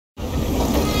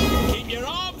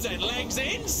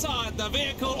belongings inside the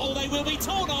vehicle or they will be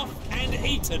torn off and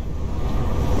eaten.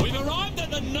 We've arrived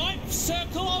at the 9th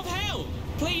circle of hell.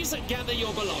 Please gather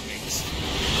your belongings.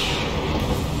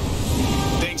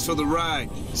 Thanks for the ride,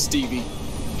 Stevie.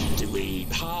 Do we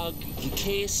hug,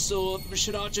 kiss, or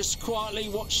should I just quietly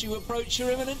watch you approach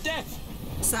your imminent death?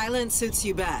 Silence suits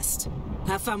you best.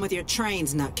 Have fun with your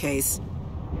trains, nutcase.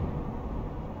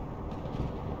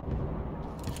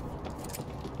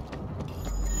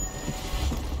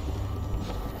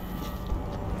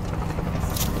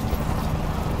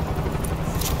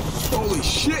 Holy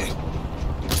shit!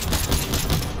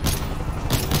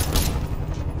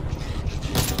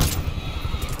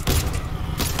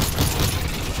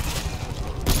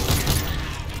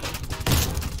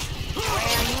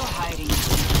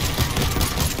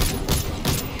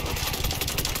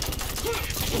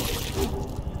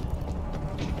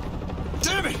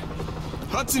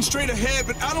 Hudson's straight ahead,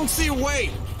 but I don't see a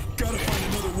way. Gotta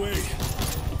find another way.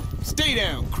 Stay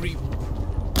down, creep.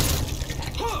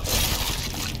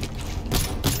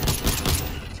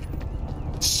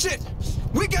 Shit!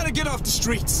 We gotta get off the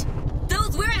streets.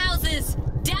 Those warehouses!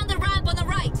 Down the ramp on the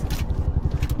right!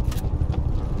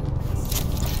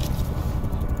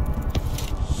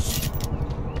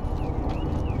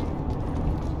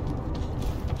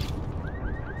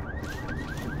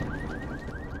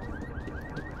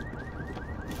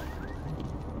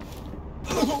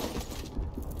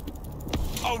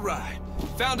 All right.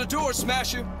 Found a door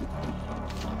smasher.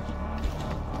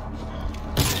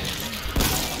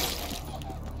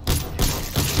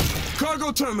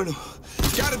 Cargo terminal.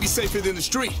 Gotta be safer than the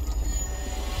street.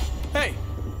 Hey,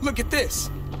 look at this.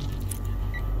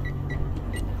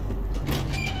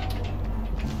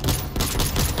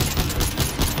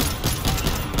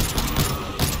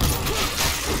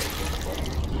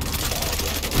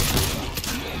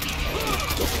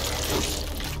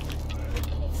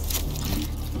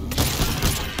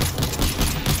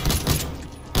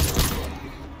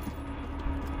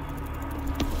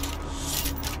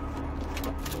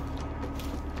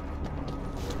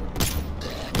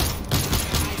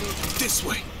 This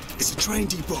way. It's a train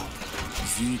depot.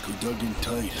 Vehicle dug in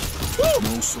tight. Woo!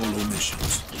 No solo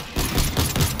missions.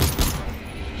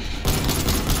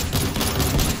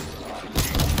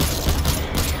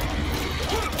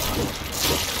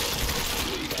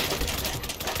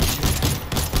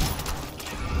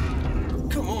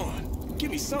 Come on.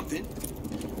 Give me something.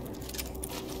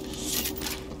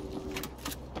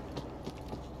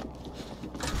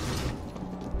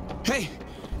 Hey,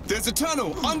 there's a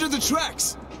tunnel under the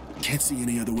tracks. Can't see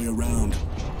any other way around.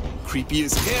 Creepy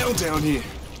as hell down here.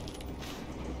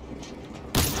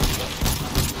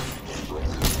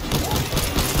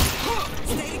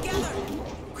 Stay together!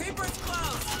 Creeper's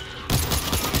close!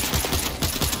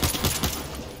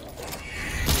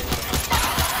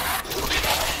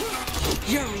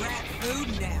 You're rat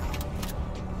food now.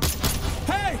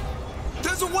 Hey!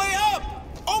 There's a way up!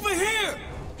 Over here!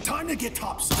 Time to get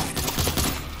topside.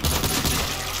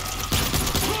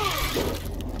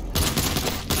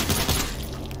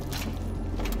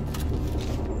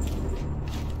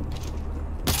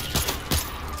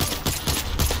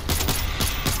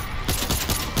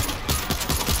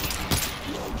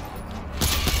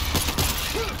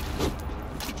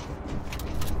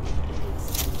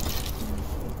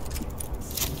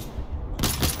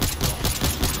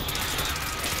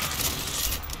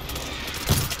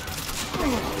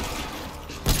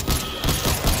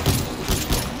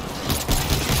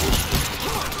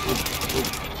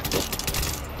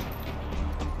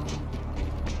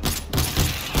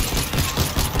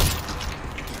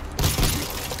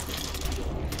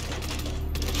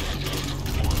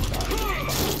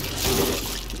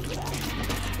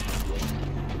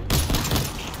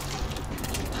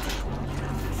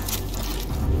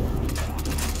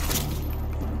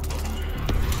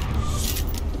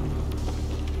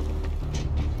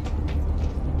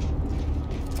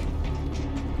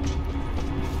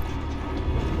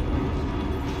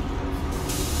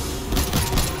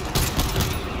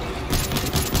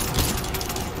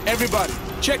 Everybody,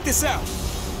 check this out.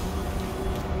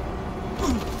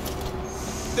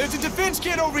 There's a defense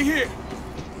kit over here.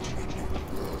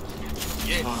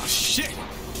 Yeah. Oh, shit.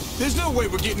 There's no way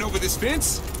we're getting over this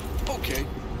fence. Okay.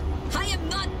 I am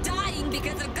not dying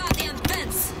because of goddamn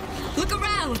fence! Look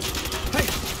around! Hey,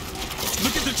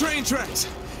 look at the train tracks.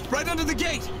 Right under the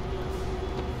gate.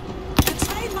 The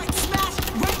train might smash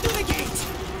right through the gate!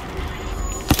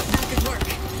 That could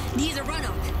work. Needs a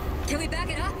run-up. Can we back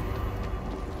it up?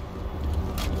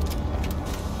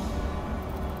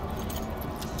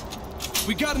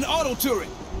 We got an auto turret.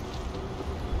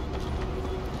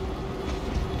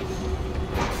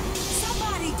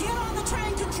 Somebody get on the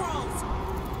train controls!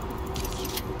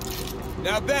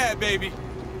 Not bad, baby.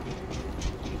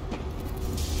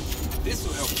 This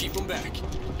will help keep them back.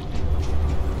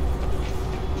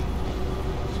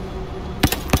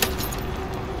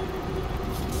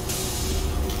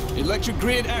 Electric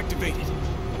grid activated.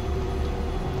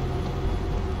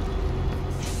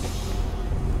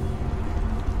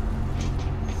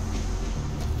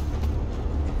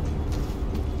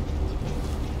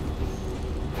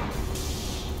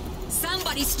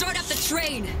 Somebody start up the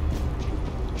train!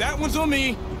 That one's on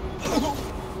me.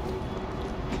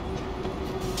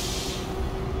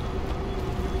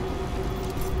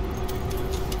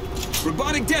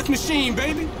 Robotic death machine,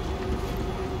 baby.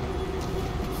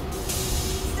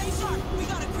 Stay sharp, we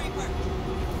got a creeper.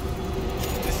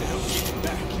 This will help keep him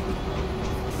back.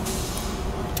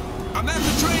 I'm at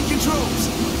the train controls.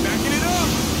 Backing it up.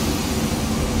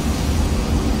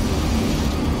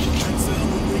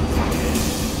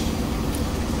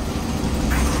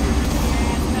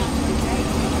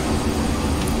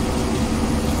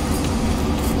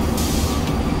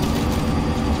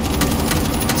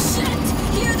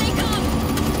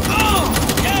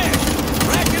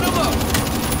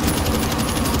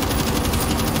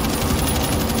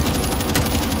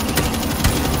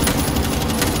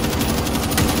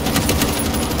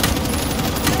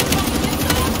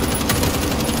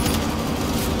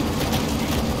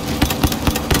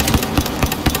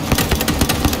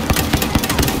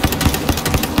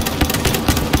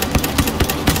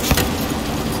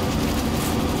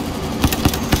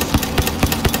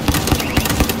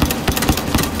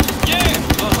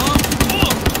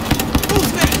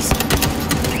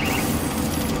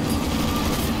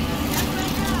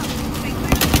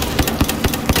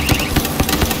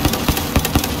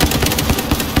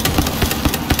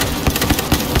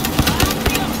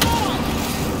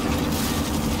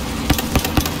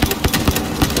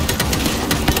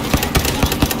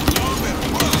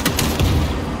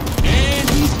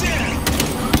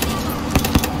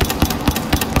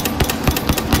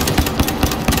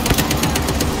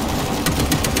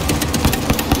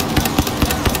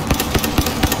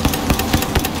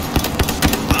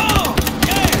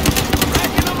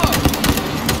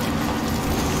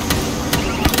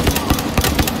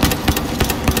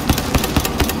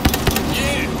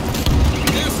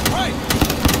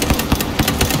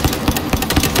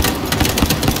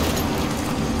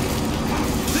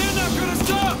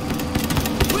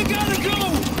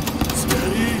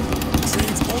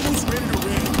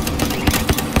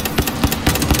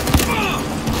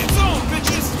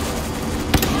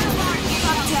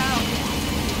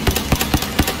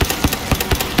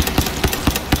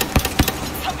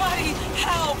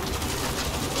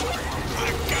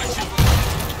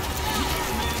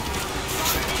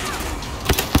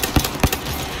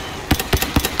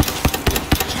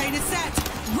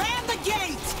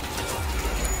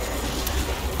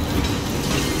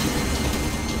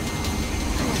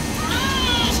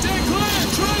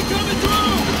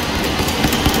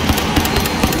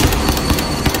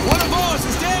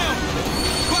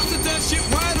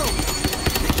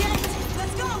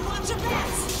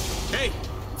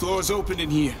 Door's open in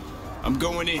here. I'm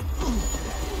going in.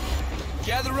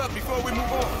 Gather up before we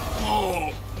move on.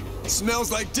 Oh,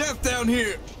 smells like death down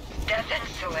here. Death and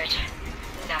sewage.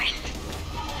 Nice.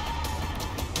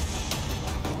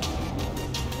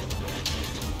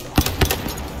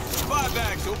 Supply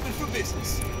bags open for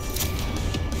business.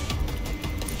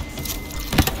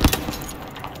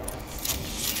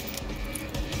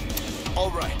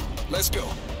 All right, let's go.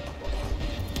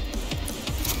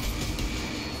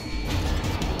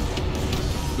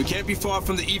 We can't be far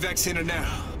from the evac center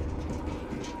now.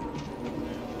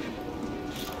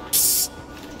 Psst.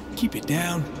 Keep it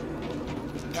down.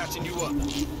 Patching you up.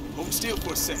 Hold still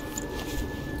for a sec.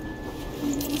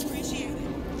 Appreciate it.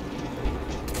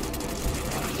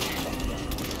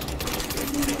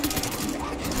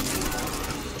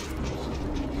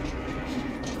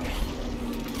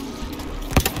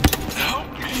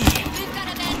 We've got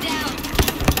a man down.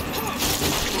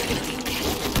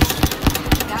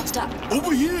 Patched up.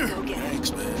 Over here! Go get it.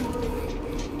 Thanks, man.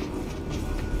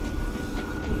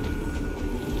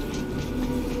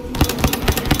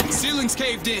 Ceiling's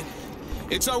caved in.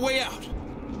 It's our way out.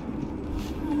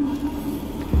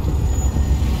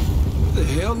 Where the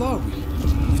hell are we?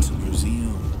 It's a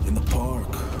museum in the park.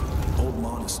 Old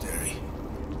monastery.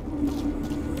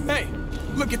 Hey,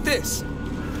 look at this.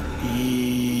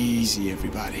 Easy,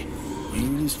 everybody.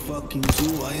 Weirdest fucking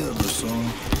zoo I ever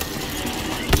saw.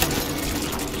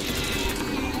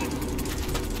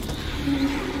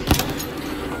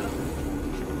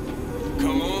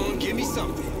 Come on, give me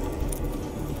something.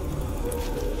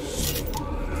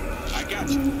 I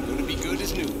got you. Gonna be good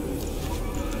as new.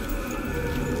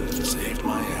 Saved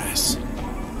my ass.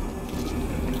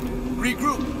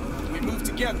 Regroup. We move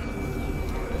together.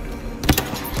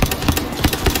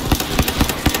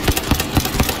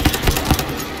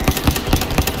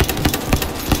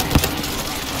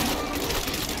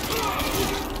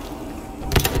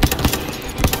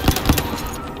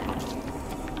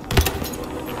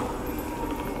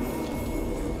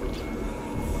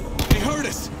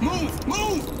 Move!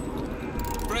 Move!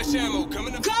 Fresh ammo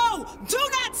coming up. Go! Do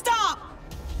not stop!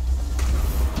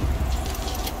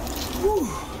 Whew.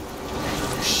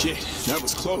 Shit, that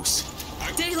was close.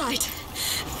 Daylight!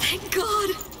 Thank God!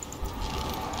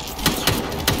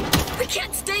 We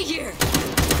can't stay here!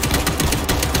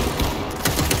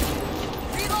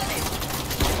 Reloading!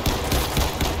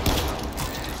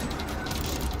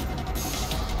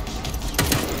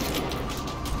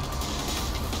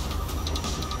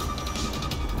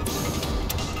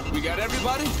 We got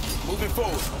everybody moving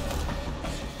forward.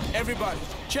 Everybody,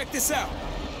 check this out.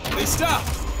 They stopped.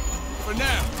 For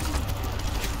now.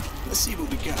 Let's see what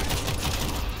we got.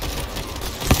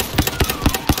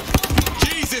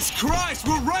 Jesus Christ,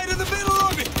 we're right in the middle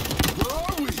of it! Where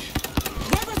are we?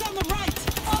 River's on the right!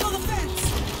 Follow the fence!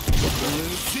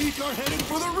 Zeke are heading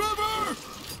for the river!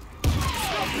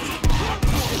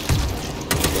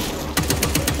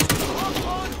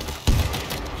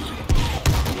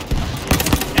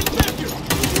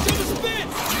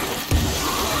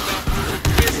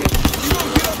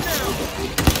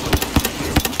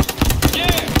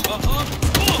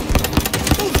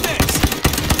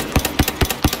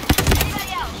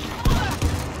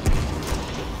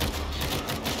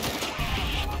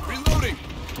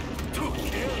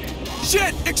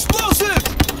 Shit! Explosive!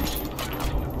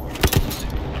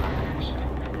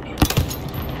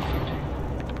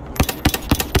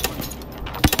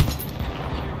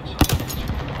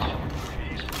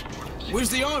 Where's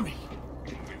the army?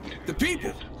 The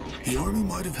people? The army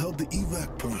might have held the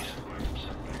evac point.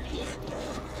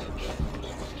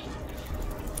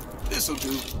 This'll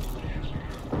do.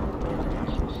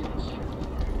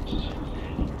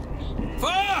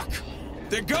 Fuck!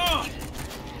 They're gone!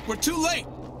 We're too late!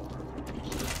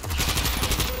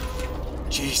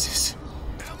 Jesus.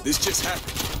 This just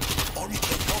happened. Army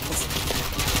can help us.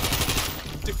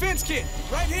 Defense kit,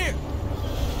 right here!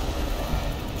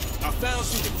 I found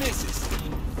some defenses.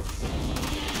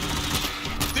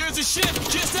 There's a ship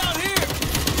just out here!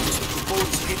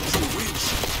 Bullets hit through reach.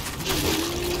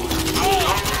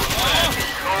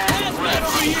 Right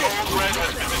over here! Code red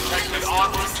has been detected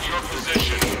en route to your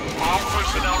position. All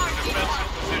personnel in defensive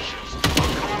positions.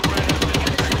 Code red has been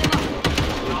detected. This is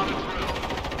not a drill.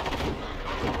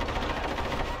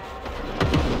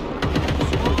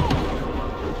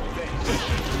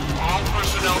 All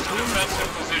personnel to defensive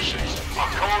positions. A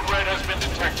code red has been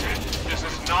detected. This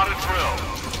is not a drill.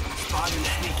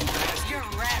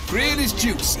 Grid is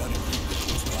juice.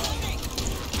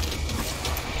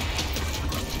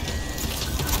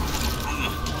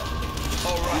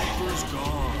 All right. Reaper's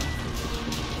gone.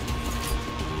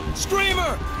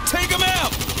 Screamer! Take him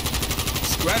out!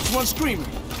 Scratch one screamer.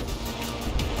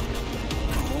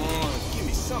 Come on, give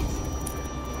me something.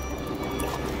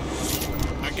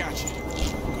 I got you.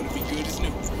 Gonna be good as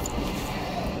new.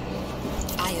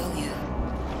 I owe you.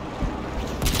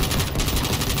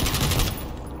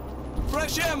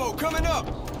 Fresh ammo coming up!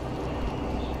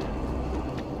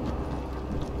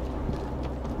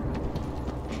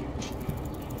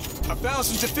 I found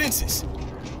some defenses.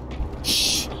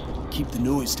 Shh! Keep the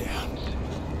noise down.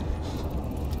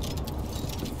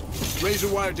 Razor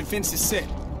wire defense is set.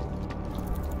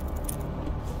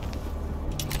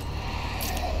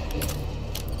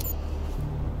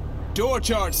 Door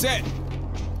charge set.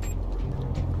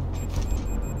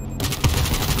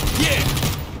 Yeah!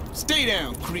 Stay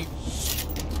down, creep.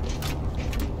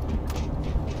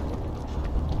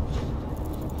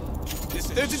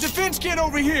 There's a defense kit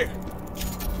over here!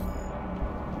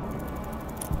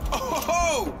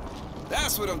 Oh!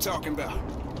 That's what I'm talking about.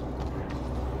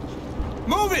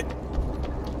 Move it!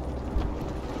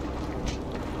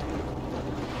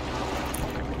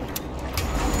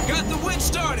 Got the wind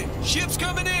started. Ship's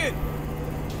coming in.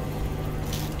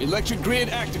 Electric grid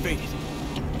activated.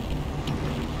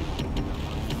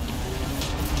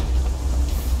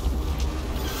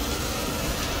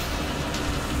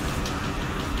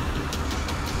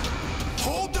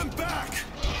 Hold them back!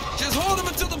 Just hold him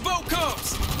until the boat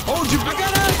comes. Hold you. I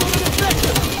got eyes on the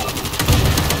defector.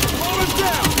 Hold him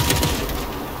down.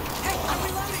 Hey, I'm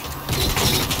reloading!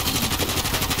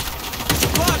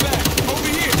 Supply bag over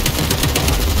here.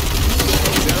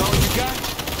 Is that all you got?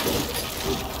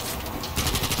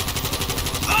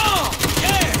 Oh!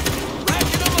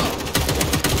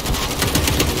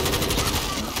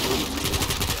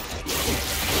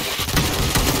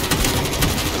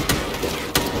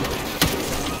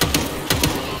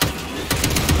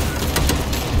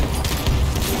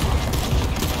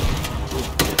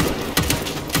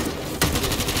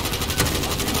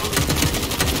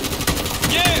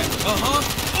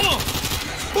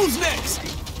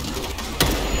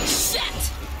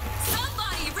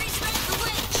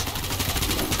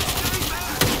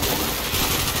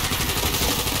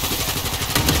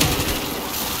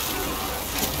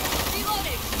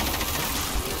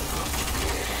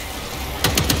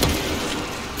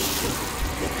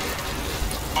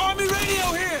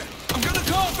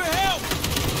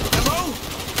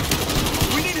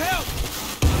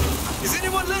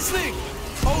 anyone listening?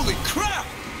 Holy crap!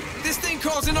 This thing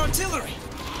calls in artillery!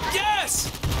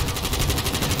 Yes!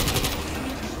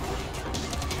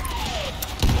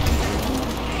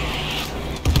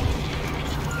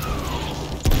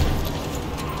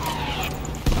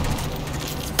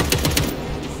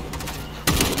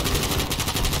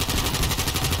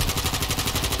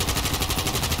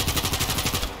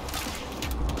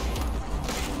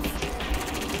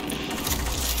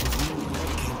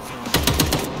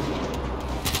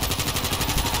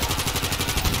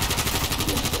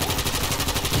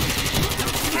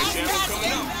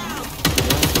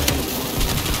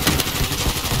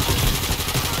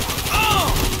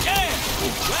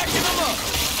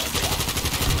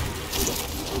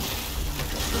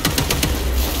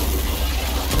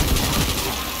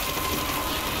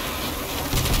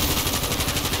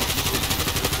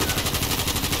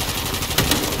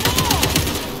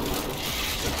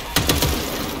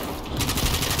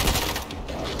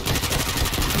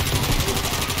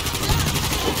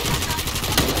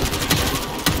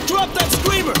 Drop that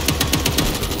screamer!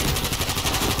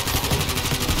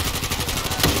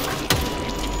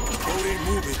 Boat ain't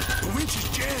moving. The winch is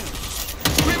jammed.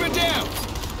 Screamer down!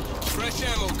 Fresh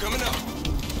ammo coming up.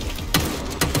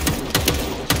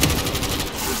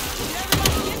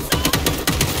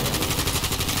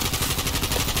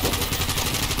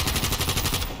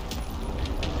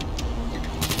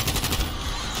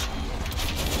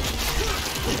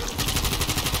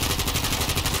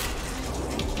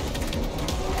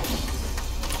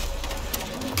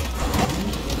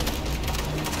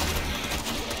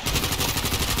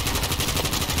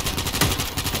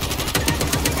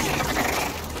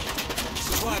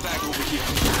 Fly back over here.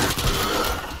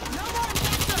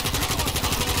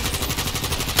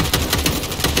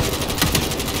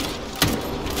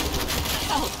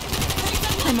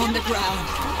 I'm on the ground.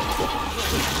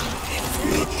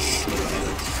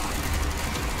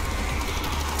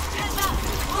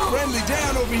 Friendly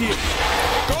down over here.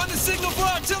 Go on the signal for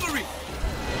artillery.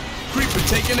 Creeper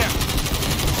taken out.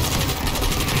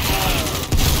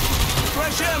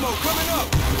 Fresh ammo coming up.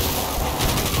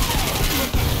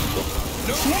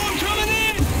 No swarm coming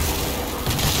in.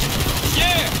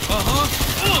 Yeah.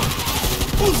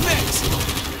 Who's next?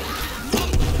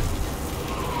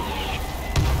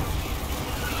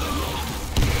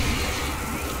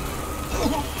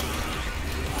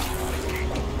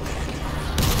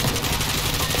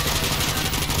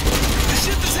 The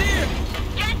ship is here.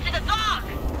 Get to the dock!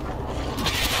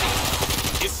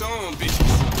 It's on,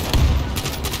 bitches.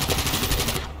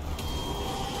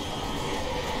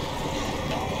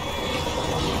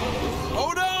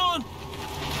 Hold on!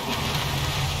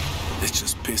 It's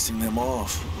just pissing them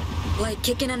off. Like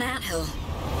kicking an anthill.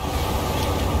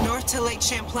 North to Lake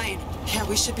Champlain. Yeah,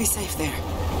 we should be safe there.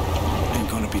 Ain't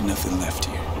gonna be nothing left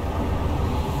here.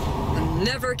 I'm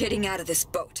never getting out of this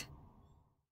boat.